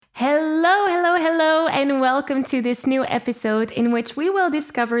Hello and welcome to this new episode in which we will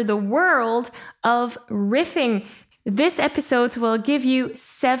discover the world of riffing. This episode will give you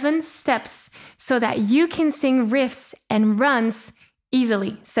 7 steps so that you can sing riffs and runs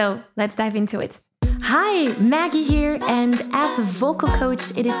easily. So let's dive into it. Hi, Maggie here, and as a vocal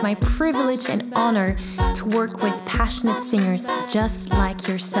coach, it is my privilege and honor to work with passionate singers just like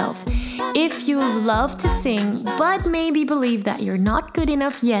yourself. If you love to sing, but maybe believe that you're not good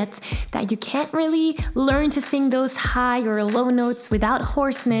enough yet, that you can't really learn to sing those high or low notes without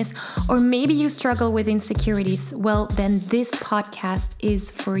hoarseness, or maybe you struggle with insecurities, well, then this podcast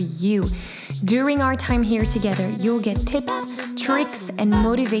is for you. During our time here together, you'll get tips, tricks, and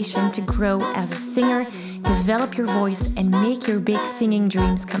motivation to grow as a singer, develop your voice, and make your big singing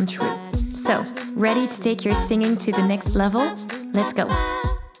dreams come true. So, ready to take your singing to the next level? Let's go!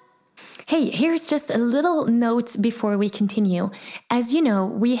 Hey, here's just a little note before we continue. As you know,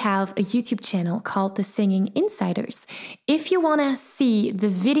 we have a YouTube channel called The Singing Insiders. If you want to see the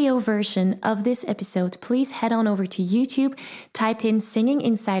video version of this episode, please head on over to YouTube, type in Singing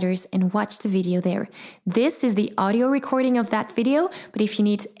Insiders, and watch the video there. This is the audio recording of that video, but if you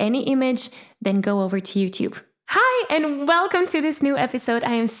need any image, then go over to YouTube. Hi, and welcome to this new episode.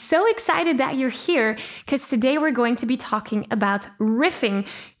 I am so excited that you're here because today we're going to be talking about riffing.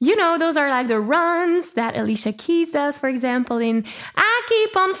 You know, those are like the runs that Alicia Keys does, for example, in I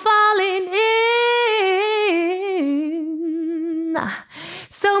Keep on Falling In.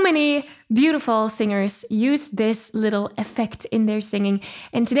 So many beautiful singers use this little effect in their singing.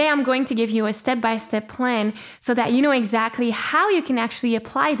 And today I'm going to give you a step-by-step plan so that you know exactly how you can actually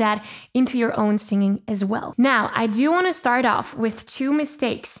apply that into your own singing as well. Now, I do want to start off with 2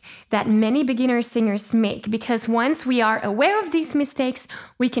 mistakes that many beginner singers make, because once we are aware of these mistakes,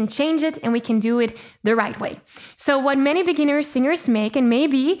 we can change it and we can do it the right way. So what many beginner singers make, and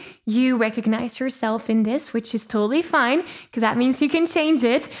maybe you recognize yourself in this, which is totally fine, because that means you can change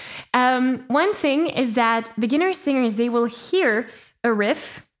it. One thing is that beginner singers, they will hear a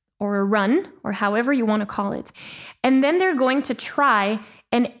riff or a run, or however you want to call it, and then they're going to try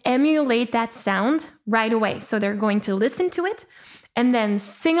and emulate that sound right away. So they're going to listen to it and then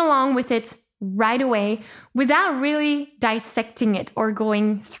sing along with it right away without really dissecting it or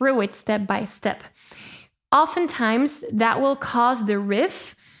going through it step by step. Oftentimes, that will cause the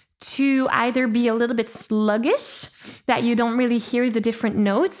riff to either be a little bit sluggish, that you don't really hear the different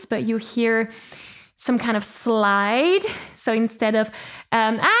notes, but you hear some kind of slide. So instead of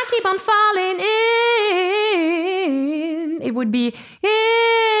I keep on falling in, it would be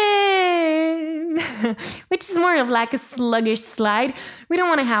in, which is more of like a sluggish slide. We don't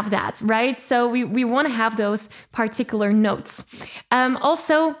want to have that, right? So we want to have those particular notes.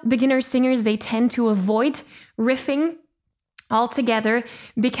 Also, beginner singers, they tend to avoid riffing altogether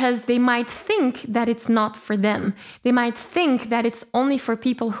because they might think that it's not for them. They might think that it's only for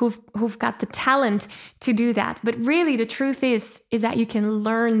people who've got the talent to do that. But really the truth is that you can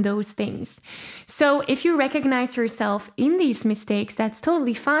learn those things. So if you recognize yourself in these mistakes, that's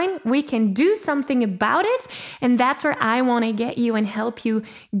totally fine. We can do something about it. And that's where I want to get you and help you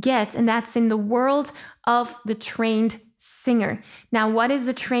get. And that's in the world of the trained singer. Now, what does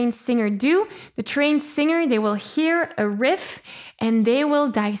the trained singer do? The trained singer, they will hear a riff and they will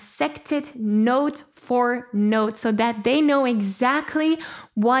dissect it note for note so that they know exactly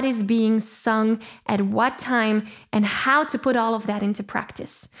what is being sung at what time and how to put all of that into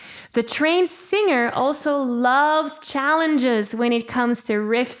practice. The trained singer also loves challenges when it comes to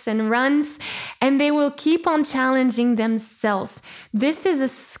riffs and runs, and they will keep on challenging themselves. This is a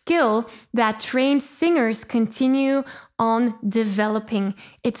skill that trained singers continue on developing.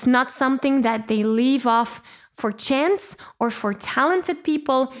 It's not something that they leave off for chance or for talented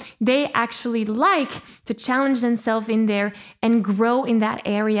people. They actually like to challenge themselves in there and grow in that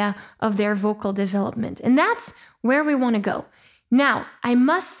area of their vocal development. And that's where we want to go. Now, I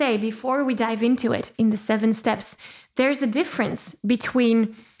must say, before we dive into it in the 7 steps, there's a difference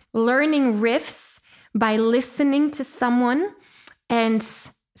between learning riffs by listening to someone and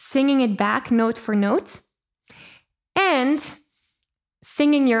singing it back note for note, and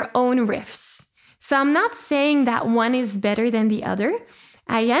singing your own riffs. So I'm not saying that one is better than the other.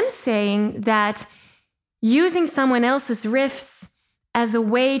 I am saying that using someone else's riffs as a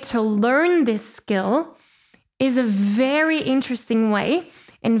way to learn this skill is a very interesting way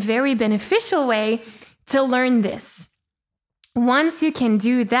and very beneficial way to learn this. Once you can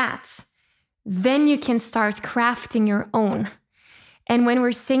do that, then you can start crafting your own. And when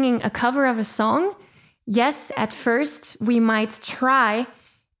we're singing a cover of a song, yes, at first we might try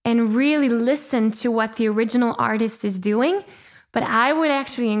and really listen to what the original artist is doing, But I would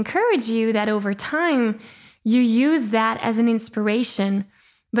actually encourage you that over time, you use that as an inspiration,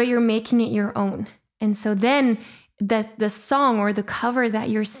 but you're making it your own. And so then the song or the cover that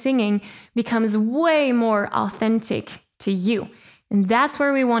you're singing becomes way more authentic to you. And that's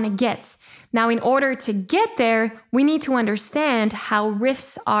where we want to get. Now, in order to get there, we need to understand how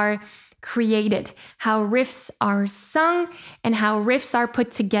riffs are created, how riffs are sung, and how riffs are put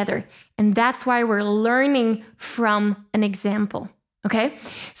together. And that's why we're learning from an example. Okay,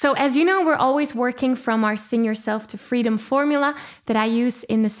 so as you know, we're always working from our Sing Yourself to Freedom formula that I use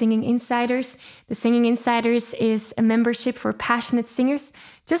in the Singing Insiders. The Singing Insiders is a membership for passionate singers,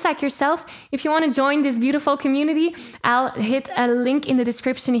 just like yourself. If you want to join this beautiful community, I'll hit a link in the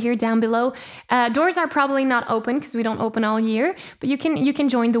description here down below. Doors are probably not open because we don't open all year, but you can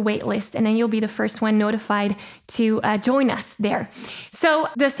join the wait list and then you'll be the first one notified to join us there. So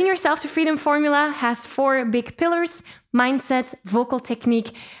the Sing Yourself to Freedom formula has 4 big pillars: mindset, vocal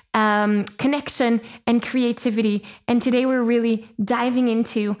technique, connection, and creativity. And today we're really diving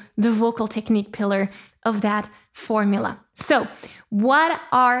into the vocal technique pillar of that formula. So what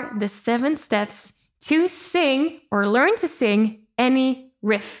are the 7 steps to sing or learn to sing any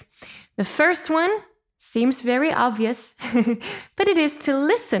riff? The first one seems very obvious, but it is to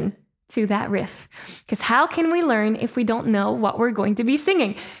listen to that riff. Because how can we learn if we don't know what we're going to be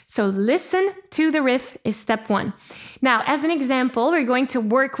singing? So listen to the riff is step 1. Now, as an example, we're going to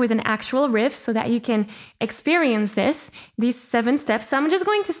work with an actual riff so that you can experience these 7 steps. So I'm just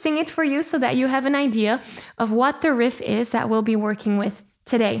going to sing it for you so that you have an idea of what the riff is that we'll be working with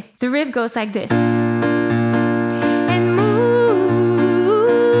today. The riff goes like this.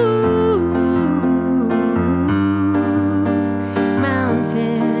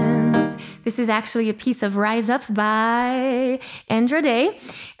 This is actually a piece of Rise Up by Andra Day.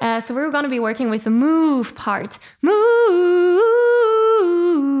 So we're going to be working with the move part. Move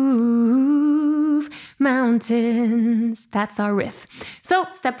mountains. That's our riff. So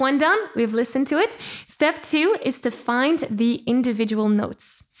step 1 done. We've listened to it. Step 2 is to find the individual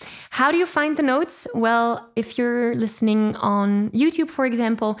notes. How do you find the notes? Well, if you're listening on YouTube, for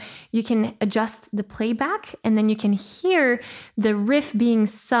example, you can adjust the playback and then you can hear the riff being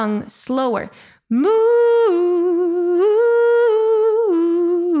sung slower. Move.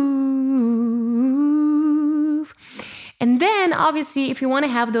 And then obviously, if you want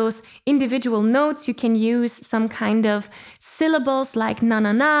to have those individual notes, you can use some kind of syllables like na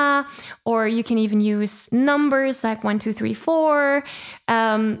na na, or you can even use numbers like 1, 2, 3, 4.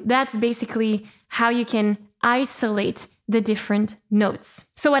 That's basically how you can isolate the different notes.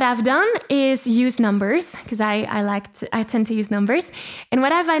 So what I've done is use numbers because I tend to use numbers. And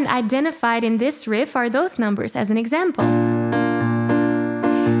what I've identified in this riff are those numbers as an example.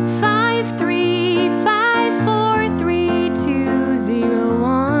 5, 3, 5, 4, 3, 2, 0,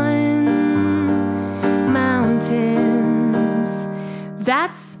 1. Mountains.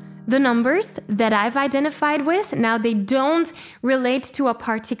 That's the numbers that I've identified with. Now, they don't relate to a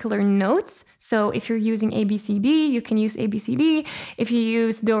particular note. So if you're using A, B, C, D, you can use A, B, C, D. If you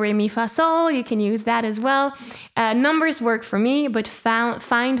use Do, Re, Mi, Fa, Sol, you can use that as well. Numbers work for me, but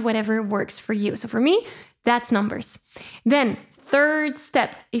find whatever works for you. So for me, that's numbers. Then, third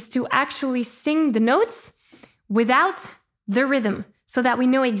step is to actually sing the notes without the rhythm, so that we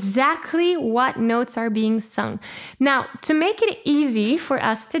know exactly what notes are being sung. Now, to make it easy for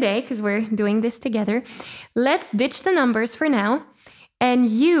us today, because we're doing this together, let's ditch the numbers for now and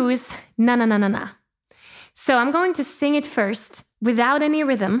use na na na na na. So I'm going to sing it first without any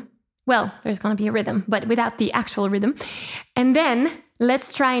rhythm. Well, there's going to be a rhythm, but without the actual rhythm. And then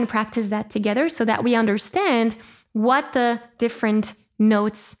let's try and practice that together so that we understand what the different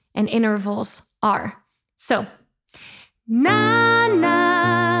notes and intervals are. So, na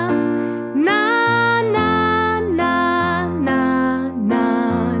na na na na na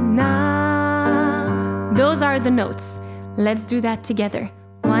na na. Those are the notes. Let's do that together.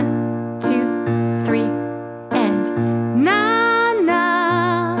 1, 2, 3, and na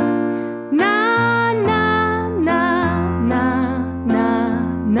na na na na na na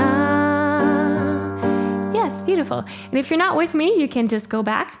na. Yes, beautiful. And if you're not with me, you can just go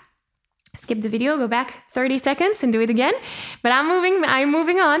back. Skip the video, go back 30 seconds and do it again. But I'm moving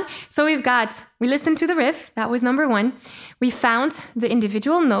on. So we listened to the riff. That was number 1. We found the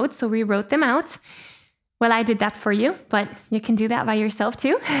individual notes, so we wrote them out. Well, I did that for you, but you can do that by yourself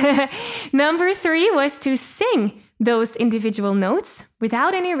too. Number 3 was to sing those individual notes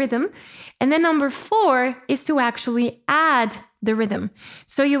without any rhythm. And then number 4 is to actually add the rhythm.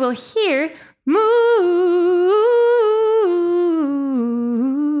 So you will hear move.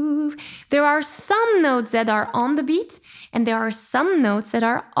 There are some notes that are on the beat, and there are some notes that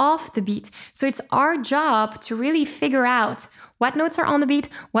are off the beat. So it's our job to really figure out what notes are on the beat,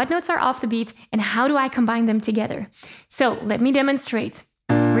 what notes are off the beat, and how do I combine them together. So let me demonstrate.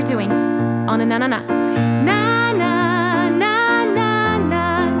 We're doing on a na na na. Na na na na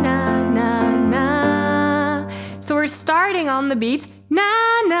na na na na. So we're starting on the beat, na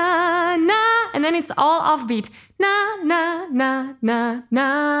na na, and then it's all off beat. Na na na na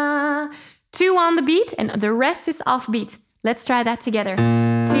na. 2 on the beat, and the rest is off beat. Let's try that together. 2,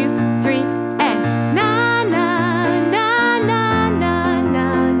 3, and na na na na na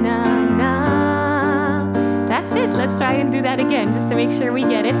na na na. That's it. Let's try and do that again, just to make sure we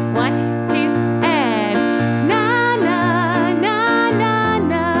get it. 1, 2, and na na na na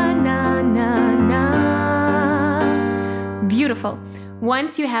na na na na. Beautiful.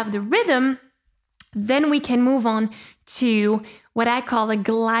 Once you have the rhythm, then we can move on to what I call a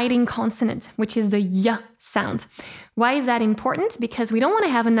gliding consonant, which is the y sound. Why is that important? Because we don't want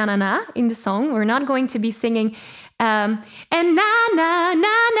to have a na-na-na in the song. We're not going to be singing and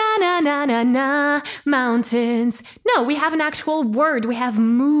na-na-na-na-na-na-na, mountains. No, we have an actual word. We have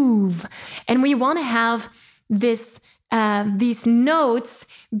move. And we want to have these notes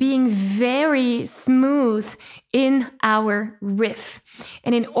being very smooth in our riff.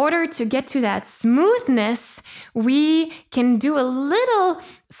 And in order to get to that smoothness, we can do a little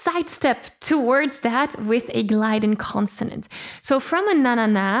sidestep towards that with a gliding consonant. So from a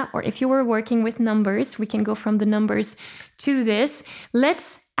na-na-na, or if you were working with numbers, we can go from the numbers to this.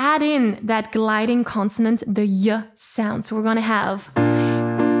 Let's add in that gliding consonant, the y sound. So we're going to have...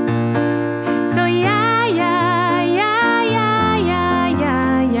 So yeah, yeah, yeah, yeah, yeah,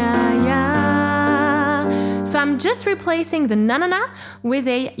 yeah, yeah, yeah. So I'm just replacing the na-na-na with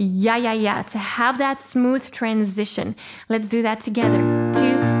a yeah, yeah, yeah to have that smooth transition. Let's do that together. 2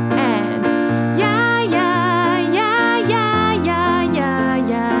 and yeah, yeah, yeah, yeah, yeah, yeah,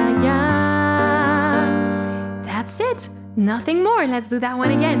 yeah, yeah. That's it. Nothing more. Let's do that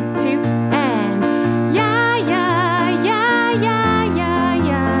one again. 2 and yeah, yeah, yeah, yeah, yeah,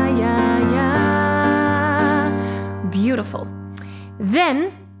 yeah, yeah, yeah. Beautiful.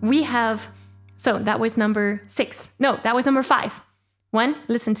 Then we have, so that was number 6. No, that was number 5. 1,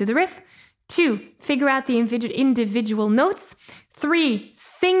 listen to the riff. 2, figure out the individual notes. 3,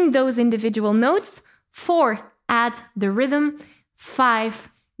 sing those individual notes. 4, add the rhythm.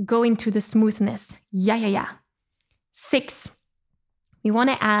 5, go into the smoothness. Yeah, yeah, yeah. 6, we want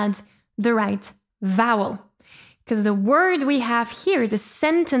to add the right vowel. Because the word we have here, the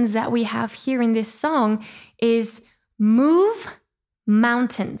sentence that we have here in this song is move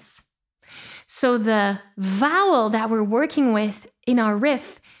mountains. So the vowel that we're working with in our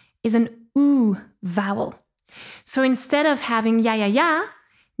riff is an oo vowel. So instead of having ya, ya, ya,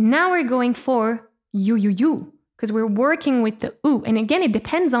 now we're going for you, you, you. Because we're working with the oo. And again, it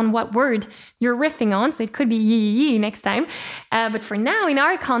depends on what word you're riffing on. So it could be yi, yi, yi next time. But for now, in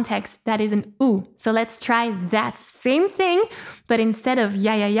our context, that is an oo. So let's try that same thing. But instead of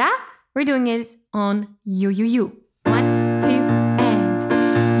ya, ya, ya, we're doing it on you, you, you. 1, 2, and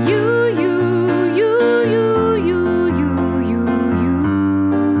you, you, you, you, you, you, you, you.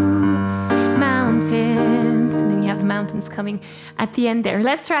 Mountains. And then you have the mountains coming at the end there.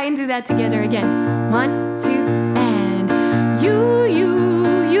 Let's try and do that together again. 1, 2, and you,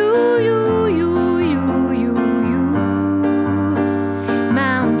 you, you, you, you, you, you, you.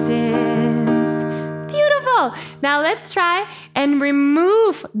 Mountains. Beautiful. Now let's try and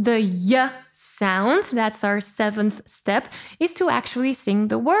remove the y sound. That's our 7th step, is to actually sing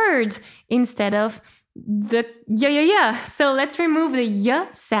the word instead of the yeah, yeah, yeah. So let's remove the y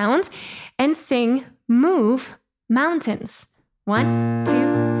sound and sing move mountains. 1, 2,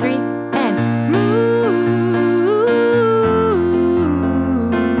 3, and move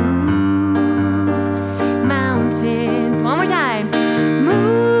mountains. One more time.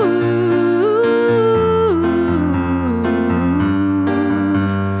 Move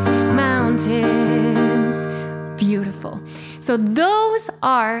mountains. Beautiful. So those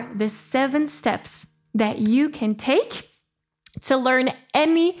are the 7 steps that you can take to learn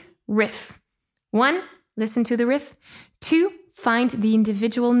any riff. 1, listen to the riff. 2, find the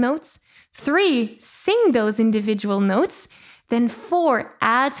individual notes. 3, sing those individual notes. Then 4,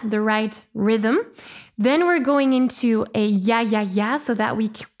 add the right rhythm. Then we're going into a ya, ya, ya so that we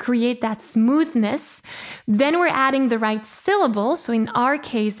create that smoothness. Then we're adding the right syllable. So in our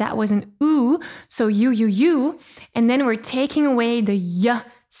case, that was an oo. So you, you, you. And then we're taking away the y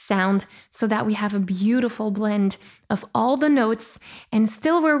sound so that we have a beautiful blend of all the notes and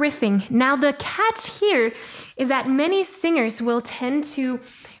still we're riffing. Now, the catch here is that many singers will tend to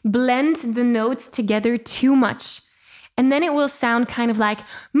blend the notes together too much. And then it will sound kind of like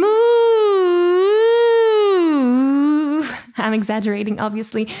move. I'm exaggerating,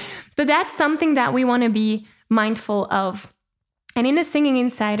 obviously, but that's something that we want to be mindful of. And in the Singing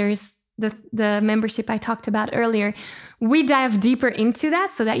Insiders, the membership I talked about earlier, we dive deeper into that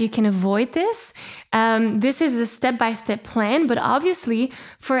so that you can avoid this. This is a step-by-step plan, but obviously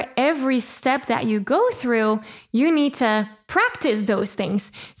for every step that you go through, you need to practice those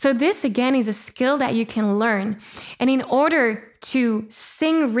things. So this, again, is a skill that you can learn. And in order to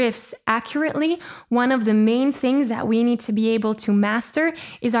sing riffs accurately, one of the main things that we need to be able to master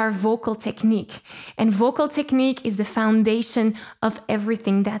is our vocal technique. And vocal technique is the foundation of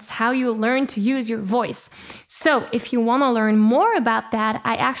everything. That's how you learn to use your voice. So if you want to learn more about that,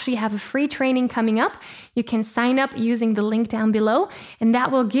 I actually have a free training coming up. You can sign up using the link down below, and that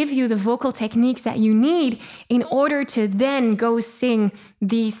will give you the vocal techniques that you need in order to then go sing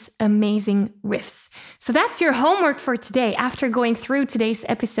these amazing riffs. So that's your homework for today. After going through today's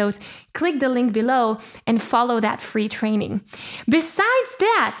episode, click the link below and follow that free training. Besides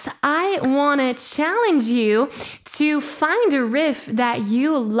that, I want to challenge you to find a riff that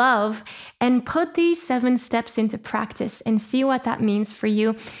you love and put these 7 steps into practice and see what that means for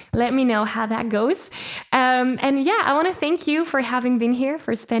you. Let me know how that goes. And yeah, I want to thank you for having been here,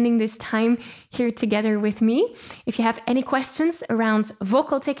 for spending this time here together with me. If you have any questions around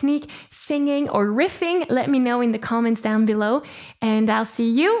vocal technique, singing, or riffing, let me know in the comments down below. And I'll see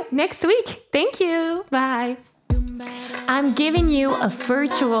you next week. Thank you. Bye. I'm giving you a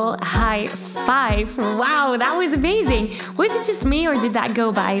virtual high five. Wow, that was amazing. Was it just me or did that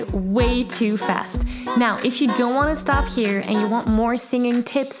go by way too fast? Now, if you don't want to stop here and you want more singing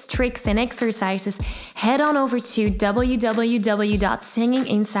tips, tricks, and exercises, head on over to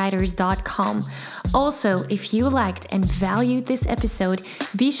www.singinginsiders.com. Also, if you liked and valued this episode,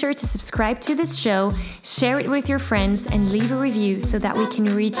 be sure to subscribe to this show, share it with your friends, and leave a review so that we can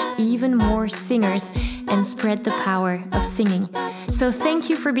reach even more singers and spread the power of singing. So thank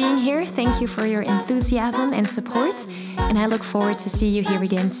you for being here. Thank you for your enthusiasm and support. And I look forward to see you here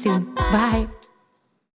again soon. Bye.